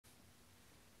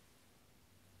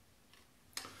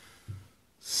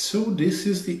So this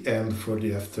is the end for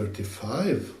the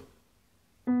F-35.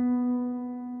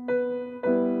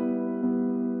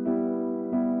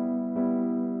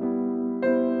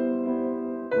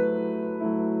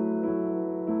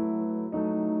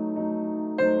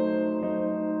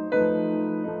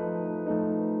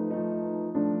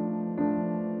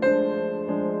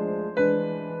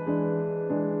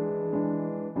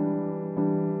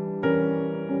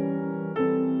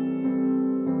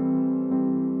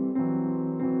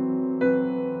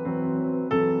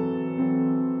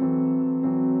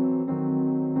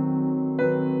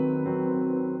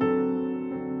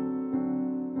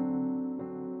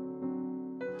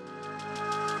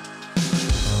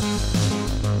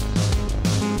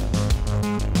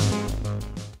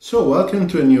 So welcome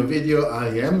to a new video. I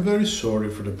am very sorry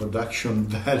for the production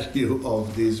value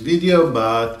of this video,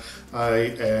 but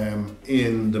I am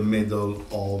in the middle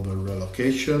of a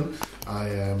relocation. I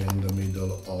am in the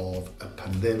middle of a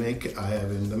pandemic. I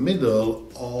am in the middle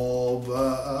of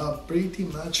a pretty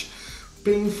much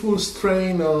painful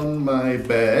strain on my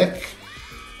back,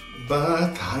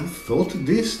 but I thought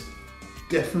this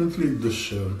definitely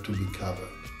deserved to be covered.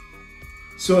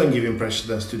 So I'm giving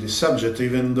precedence to this subject,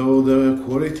 even though the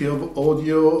quality of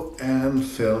audio and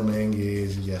filming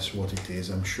is yes what it is.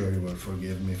 I'm sure you will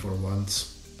forgive me for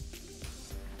once.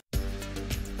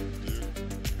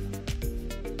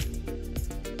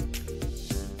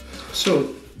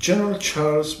 So General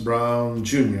Charles Brown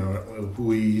Jr.,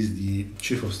 who is the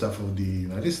Chief of Staff of the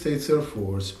United States Air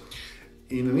Force,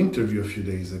 in an interview a few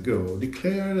days ago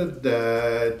declared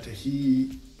that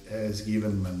he has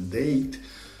given mandate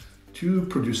to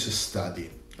produce a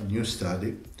new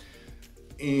study,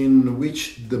 in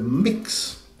which the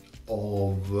mix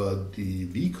of the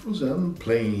vehicles and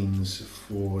planes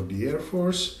for the Air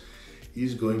Force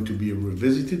is going to be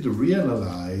revisited,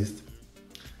 reanalyzed,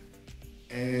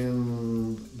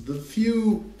 and the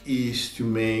view is to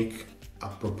make a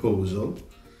proposal,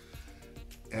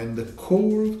 and the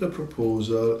core of the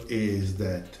proposal is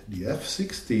that the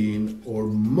F-16, or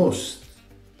most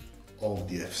of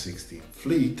the F-16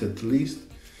 fleet at least,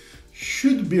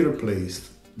 should be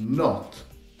replaced not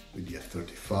with the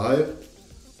F-35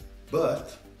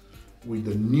 but with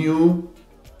the new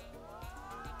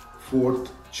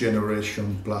 4th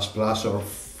generation plus or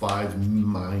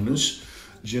 5-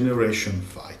 generation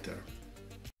fighter.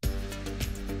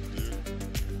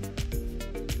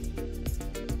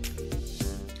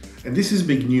 And this is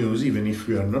big news, even if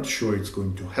we are not sure it's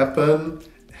going to happen,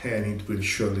 and it will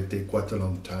surely take quite a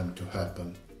long time to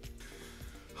happen.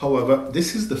 However,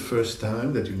 this is the first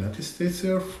time that the United States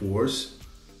Air Force,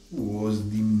 who was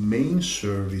the main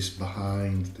service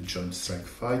behind the Joint Strike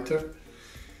Fighter,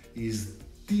 is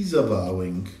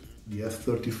disavowing the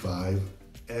F-35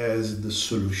 as the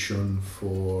solution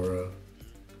for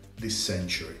this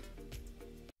century.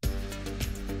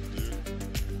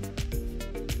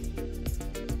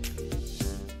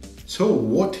 So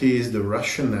what is the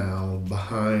rationale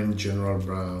behind General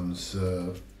Brown's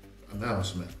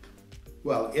announcement?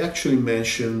 Well, he actually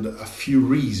mentioned a few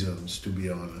reasons, to be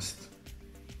honest.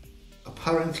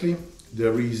 Apparently,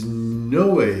 there is no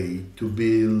way to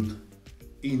build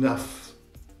enough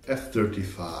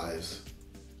F-35s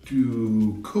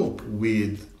to cope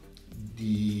with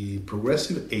the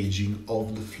progressive aging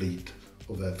of the fleet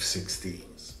of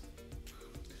F-16s.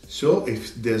 So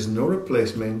if there's no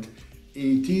replacement,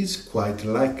 it is quite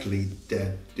likely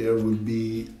that there will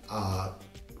be a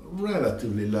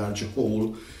relatively large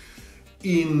hole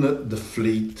in the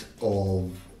fleet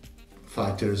of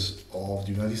fighters of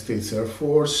the United States Air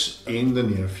Force in the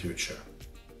near future.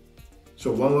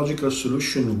 So one logical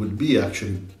solution would be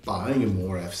actually buying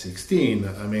more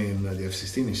F-16. I mean, the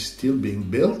F-16 is still being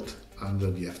built under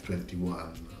the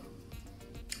F-21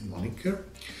 moniker.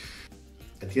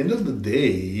 At the end of the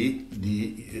day,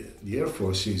 the Air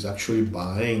Force is actually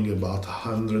buying about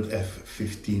 100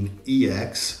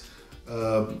 F-15EX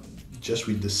just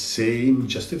with the same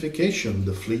justification.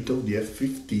 The fleet of the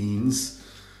F-15s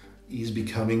is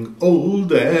becoming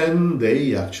old and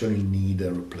they actually need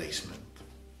a replacement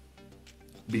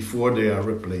before they are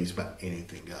replaced by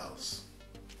anything else.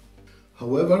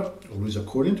 However, always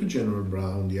according to General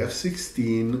Brown, the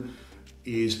F-16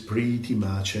 is pretty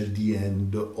much at the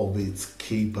end of its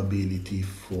capability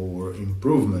for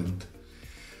improvement.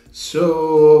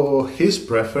 So his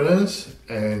preference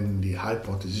and the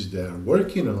hypothesis they are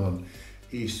working on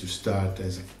is to start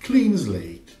as a clean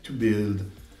slate to build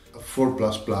a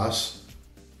 4++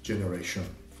 generation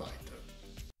fighter.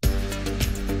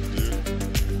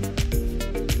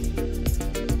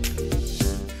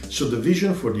 So the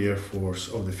vision for the Air Force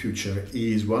of the future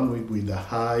is one with a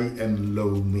high and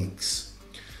low mix.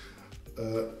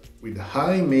 with a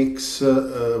high mix,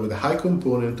 with a high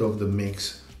component of the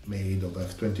mix made of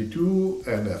F-22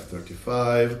 and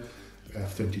F-35.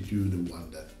 F-22, the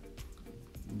one that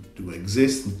do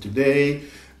exist today,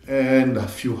 and a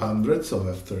few hundreds of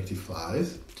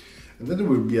F-35s. And then there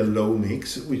will be a low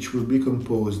mix, which will be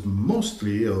composed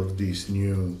mostly of this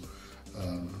new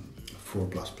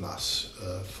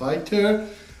 4++ fighter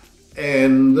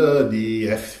and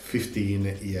the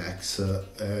F-15EX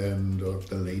and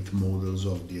the late models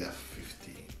of the F-15.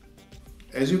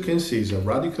 As you can see, it's a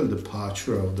radical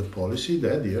departure of the policy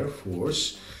that the Air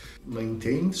Force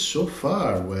maintained so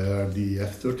far, where the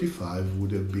F-35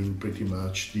 would have been pretty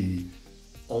much the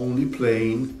only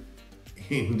plane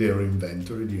in their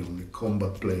inventory, the only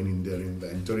combat plane in their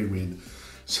inventory, with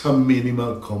some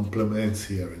minimal complements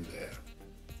here and there.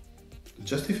 The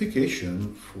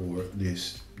justification for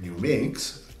this new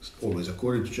mix, always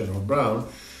according to General Brown,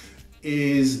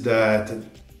 is that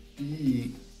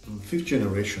the fifth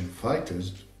generation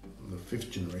fighters, the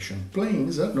fifth generation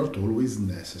planes, are not always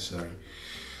necessary.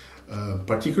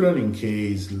 Particularly in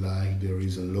case like there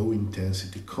is a low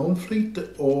intensity conflict,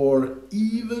 or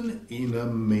even in a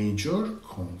major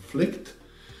conflict,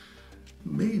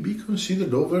 may be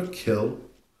considered overkill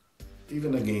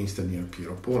even against a near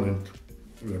peer opponent.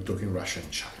 We are talking Russia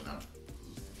and China,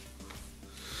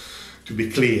 to be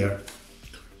clear.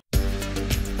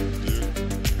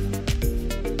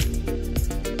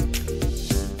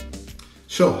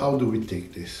 So how do we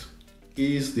take this?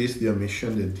 Is this the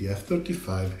admission that the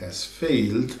F-35 has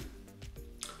failed?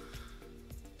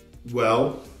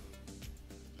 Well,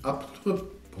 up to a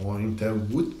point I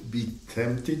would be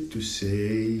tempted to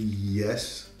say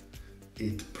yes,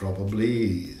 it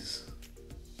probably is.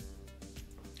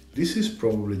 This is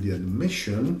probably the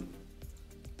admission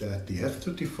that the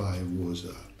F-35 was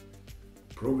a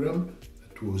program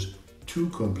that was too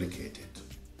complicated.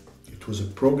 It was a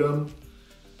program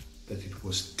that it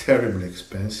was terribly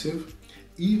expensive,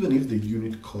 even if the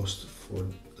unit cost for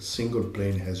a single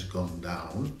plane has gone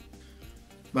down.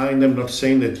 Mind, I'm not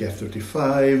saying that the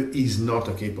F-35 is not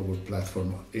a capable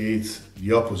platform. It's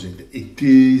the opposite. It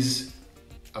is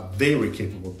a very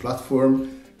capable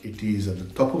platform. It is at the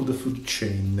top of the food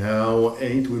chain now,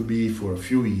 and it will be for a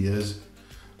few years,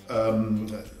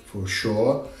 for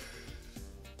sure.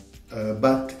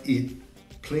 But it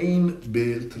plane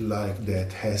built like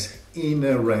that has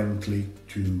inherently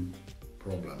two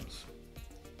problems.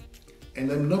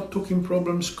 And I'm not talking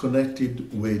problems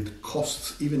connected with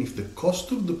costs, even if the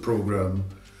cost of the program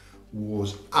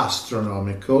was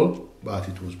astronomical, but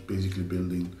it was basically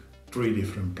building 3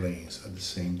 different planes at the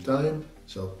same time.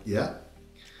 So yeah,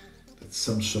 that's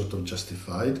some sort of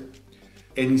justified.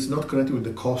 And it's not connected with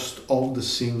the cost of the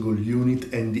single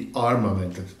unit and the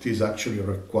armament that is actually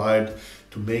required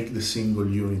to make the single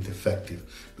unit effective.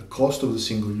 The cost of the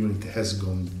single unit has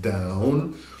gone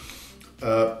down.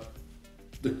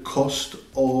 The cost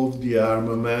of the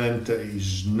armament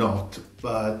is not,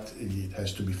 but it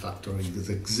has to be factored in. It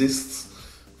exists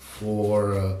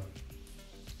for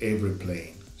every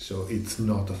plane, so it's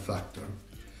not a factor.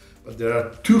 But there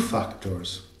are 2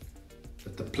 factors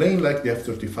that the plane like the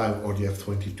F-35 or the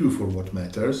F-22, for what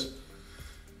matters,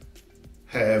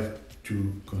 have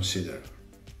to consider.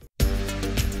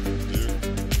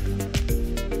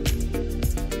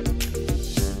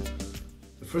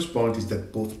 The first point is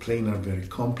that both planes are very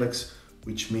complex,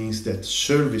 which means that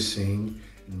servicing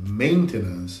and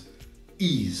maintenance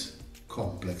is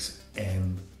complex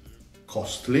and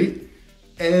costly,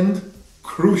 and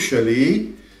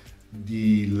crucially,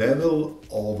 the level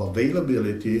of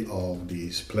availability of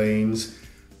these planes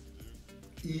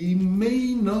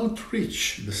may not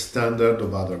reach the standard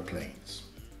of other planes.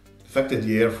 The fact that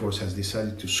the Air Force has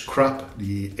decided to scrap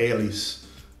the ALICE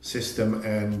system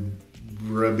and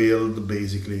rebuild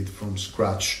basically from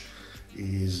scratch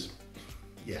is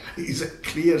a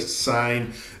clear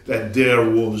sign that there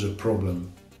was a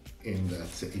problem in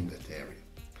that area.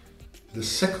 The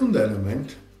second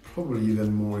element, probably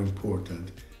even more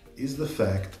important, is the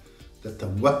fact that a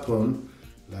weapon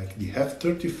like the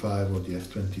F-35 or the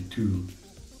F-22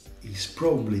 is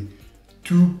probably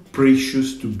too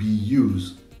precious to be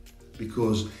used,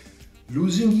 because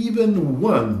losing even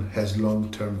one has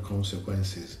long-term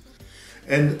consequences.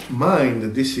 And mind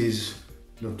that this is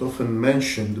not often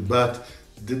mentioned, but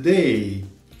the day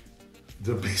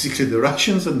basically the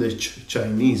Russians and the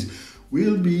Chinese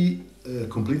will be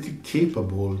completely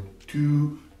capable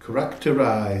to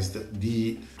characterize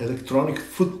the electronic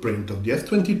footprint of the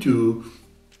F-22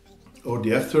 or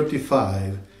the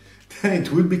F-35, then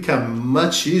it will become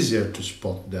much easier to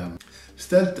spot them.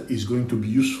 Stealth is going to be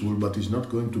useful, but is not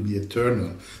going to be eternal.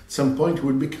 At some point it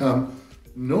will become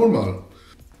normal.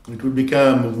 It will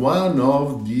become one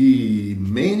of the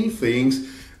many things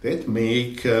that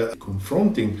make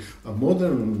confronting a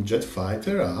modern jet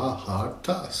fighter a hard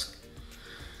task.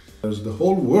 There's the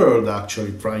whole world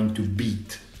actually trying to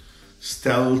beat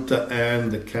stealth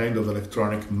and the kind of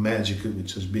electronic magic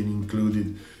which has been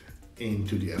included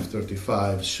into the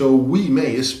F-35. So we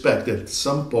may expect that at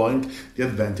some point the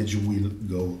advantage will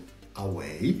go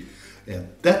away.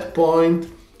 At that point,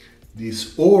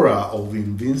 this aura of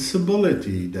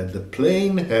invincibility that the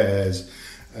plane has,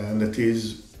 and that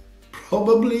is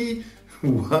probably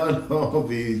one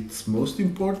of its most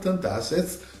important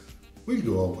assets, will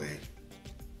go away.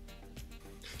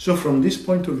 So from this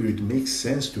point of view, it makes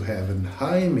sense to have a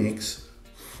high mix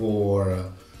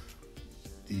for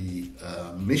the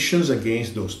missions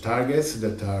against those targets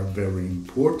that are very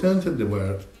important,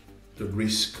 where the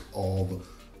risk of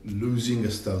losing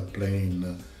a stealth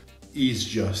plane is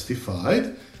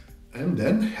justified, and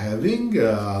then having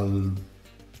a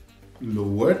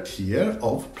lower tier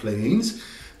of planes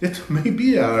that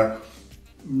maybe are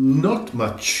not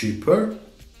much cheaper,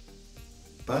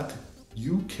 but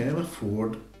you can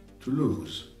afford to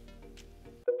lose.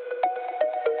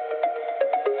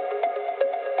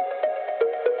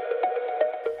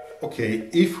 Okay,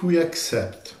 if we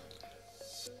accept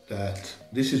that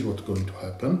this is what's going to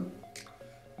happen,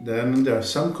 then there are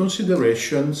some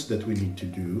considerations that we need to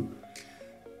do,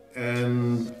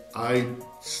 and I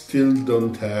still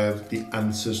don't have the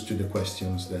answers to the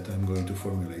questions that I'm going to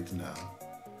formulate now.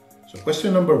 So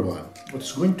question number one,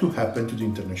 what's going to happen to the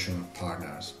international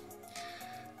partners?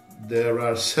 There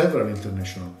are several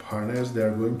international partners. They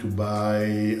are going to buy,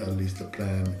 at least the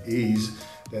plan is,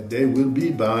 that they will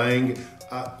be buying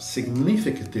a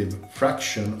significant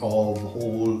fraction of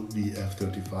all the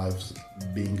F-35s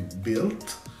being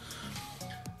built.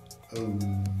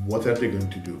 What are they going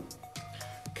to do?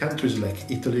 Countries like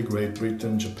Italy, Great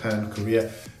Britain, Japan, Korea,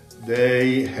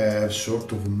 they have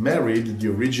sort of married the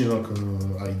original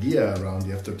idea around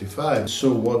the F-35.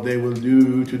 So what they will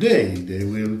do today, they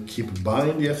will keep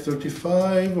buying the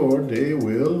F-35, or they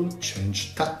will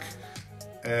change tack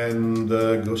and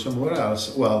go somewhere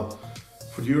else. Well,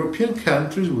 for the European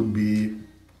countries it would be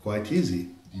quite easy.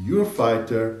 The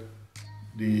Eurofighter,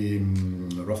 the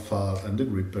Rafale and the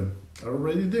Gripen are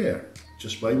already there,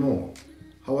 just buy more.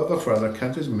 However, for other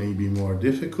countries it may be more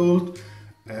difficult,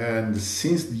 and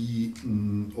since the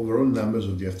overall numbers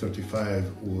of the F-35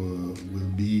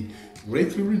 will be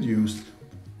greatly reduced,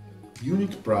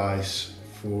 unit price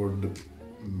for the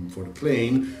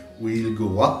plane will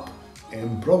go up,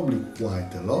 and probably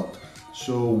quite a lot.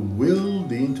 So will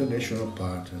the international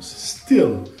partners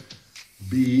still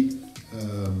be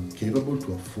capable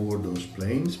to afford those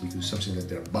planes? Because it's something that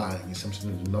they're buying, it's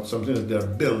not something that they're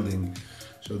building,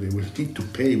 so they will need to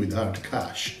pay with hard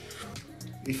cash.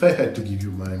 If I had to give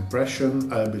you my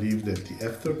impression, I believe that the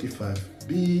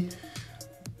F-35B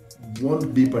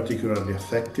won't be particularly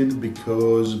affected,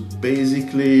 because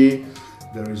basically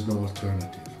there is no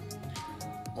alternative.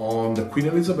 On the Queen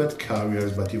Elizabeth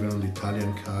carriers, but even on the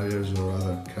Italian carriers or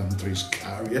other countries'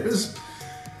 carriers,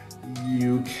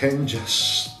 you can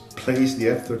just place the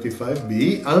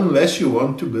F-35B unless you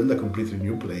want to build a completely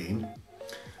new plane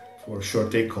for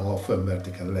short takeoff and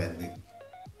vertical landing,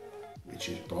 which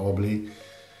is probably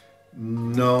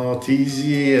not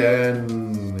easy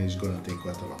and is going to take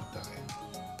quite a long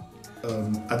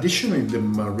time. Additionally, the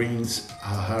Marines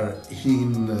are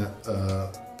in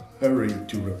a hurry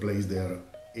to replace their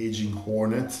aging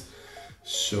Hornets,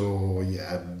 so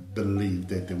yeah, I believe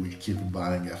that they will keep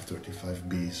buying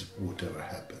F-35Bs whatever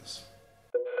happens.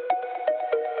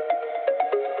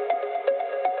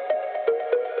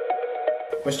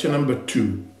 Question number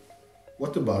two.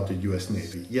 What about the US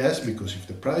Navy? Yes, because if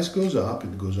the price goes up,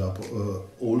 it goes up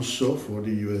also for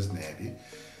the US Navy.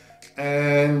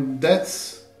 And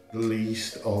that's the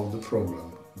least of the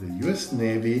problem. The US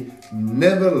Navy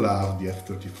never loved the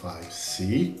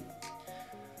F-35C.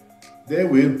 They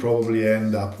will probably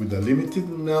end up with a limited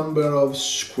number of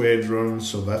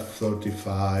squadrons of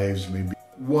F-35s, maybe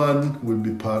one will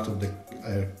be part of the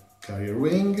air carrier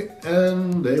wing,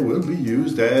 and they will be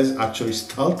used as actually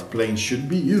stealth planes should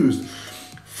be used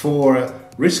for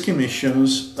risky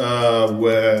missions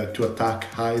where to attack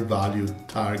high-value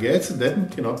targets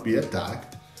that cannot be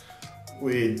attacked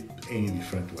with any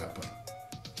different weapon.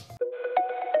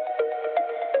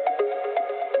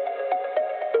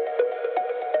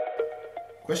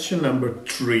 Question number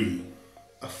three.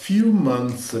 A few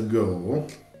months ago,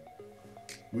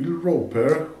 Will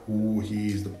Roper, who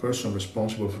is the person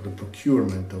responsible for the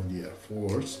procurement of the Air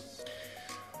Force,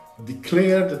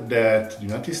 declared that the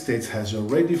United States has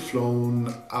already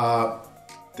flown a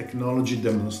technology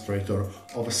demonstrator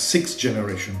of a 6th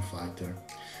generation fighter.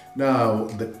 Now,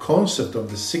 the concept of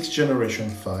the 6th generation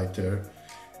fighter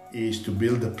is to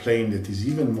build a plane that is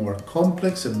even more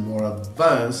complex and more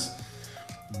advanced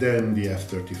than the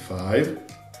F-35.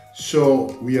 So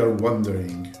we are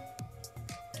wondering,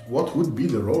 what would be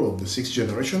the role of the 6th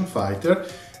generation fighter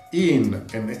in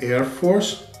an Air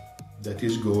Force that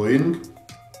is going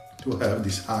to have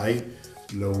this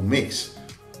high-low mix?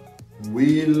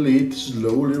 Will it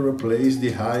slowly replace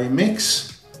the high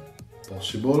mix?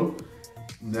 Possible.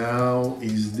 Now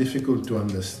it's difficult to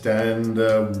understand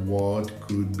what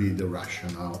could be the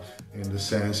rationale, in the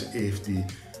sense if the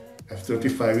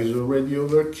F-35 is already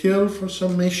overkill for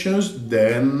some missions,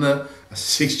 then a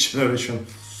 6th generation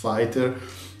fighter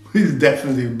will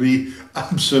definitely be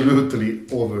absolutely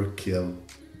overkill.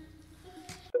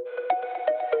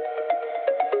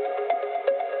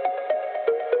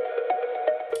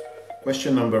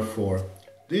 Question number 4.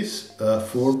 This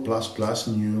 4++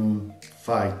 new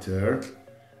fighter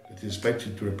that is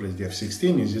expected to replace the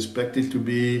F-16 is expected to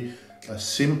be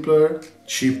simpler,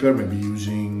 cheaper, maybe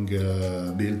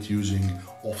built using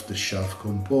off-the-shelf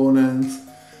components,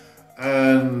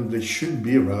 and it should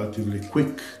be relatively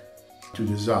quick to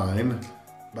design,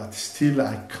 but still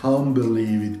I can't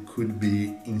believe it could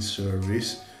be in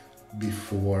service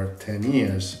before 10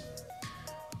 years.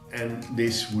 And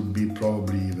this would be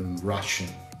probably even rushing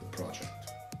the project.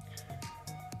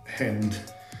 And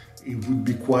it would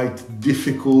be quite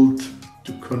difficult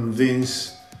to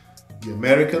convince the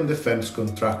American defense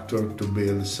contractor to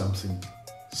build something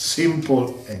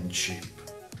simple and cheap.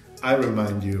 I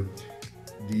remind you,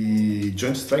 the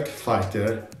Joint Strike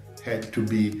Fighter had to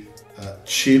be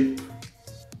cheap,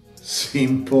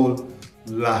 simple,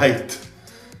 light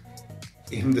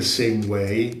in the same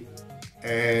way,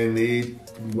 and it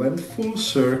went full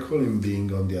circle in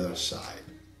being on the other side.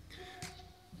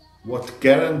 What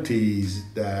guarantees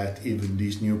that even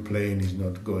this new plane is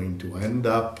not going to end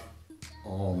up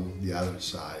on the other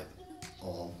side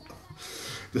of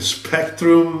the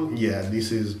spectrum? Yeah,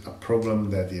 this is a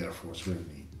problem that the Air Force will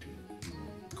need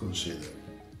to consider.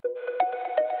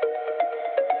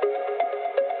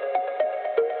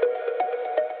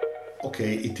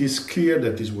 Okay, it is clear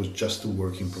that this was just a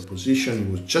working proposition.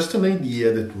 It was just an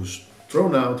idea that was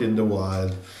thrown out in the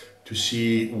wild to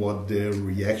see what their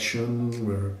reaction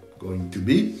were going to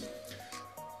be.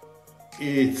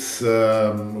 We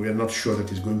are not sure that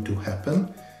it's going to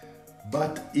happen,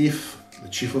 but if the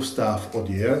Chief of Staff of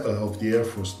the Air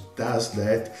Force does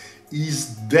that,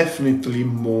 is definitely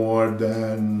more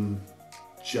than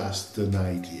just an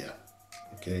idea.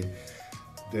 Okay,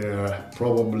 there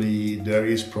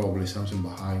is probably something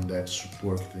behind that,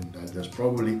 supporting that. There's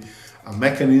probably a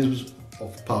mechanism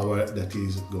of power that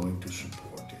is going to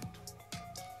support it.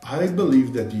 I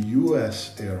believe that the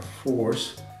US Air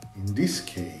Force, in this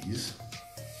case,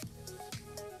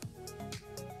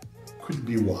 could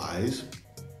be wise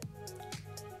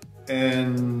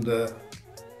and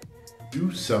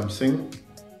do something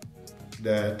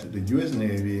that the US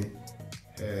Navy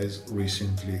has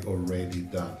recently already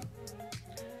done.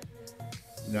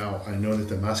 Now, I know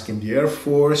that I'm asking the Air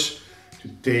Force to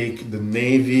take the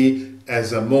Navy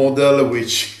as a model,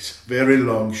 which is a very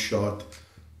long shot,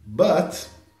 but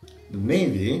the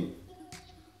Navy,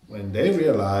 when they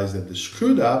realized that they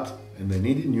screwed up and they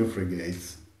needed new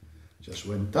frigates, just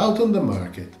went out on the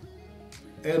market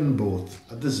and bought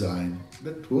a design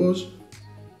that was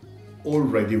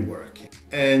already working.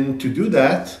 And to do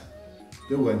that,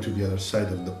 they went to the other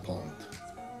side of the pond,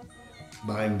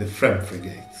 buying the Fram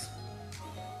frigates.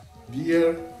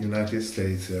 Dear United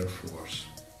States Air Force,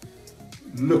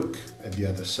 look at the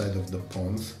other side of the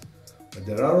pond, but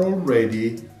there are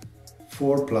already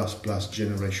 4++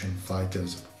 generation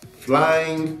fighters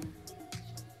flying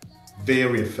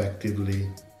very effectively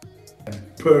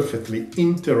and perfectly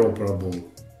interoperable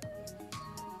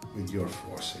with your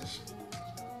forces.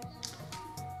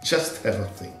 Just have a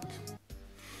think.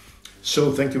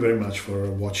 So thank you very much for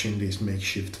watching this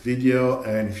makeshift video,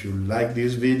 and if you like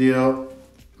this video,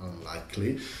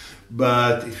 unlikely,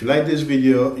 but if you like this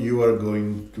video, you are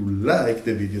going to like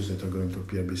the videos that are going to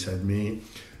appear beside me.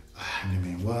 In the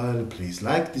meanwhile, please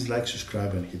like, dislike,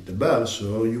 subscribe and hit the bell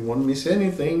so you won't miss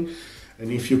anything.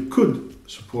 And if you could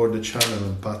support the channel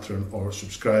on Patreon or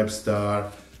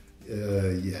Subscribestar,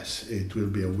 yes, it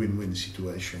will be a win-win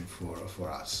situation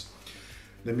for us.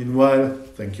 In the meanwhile,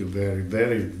 thank you very,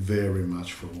 very, very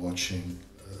much for watching.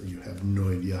 You have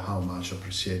no idea how much I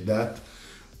appreciate that.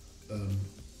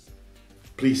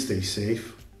 Please stay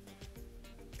safe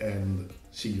and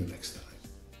see you next time.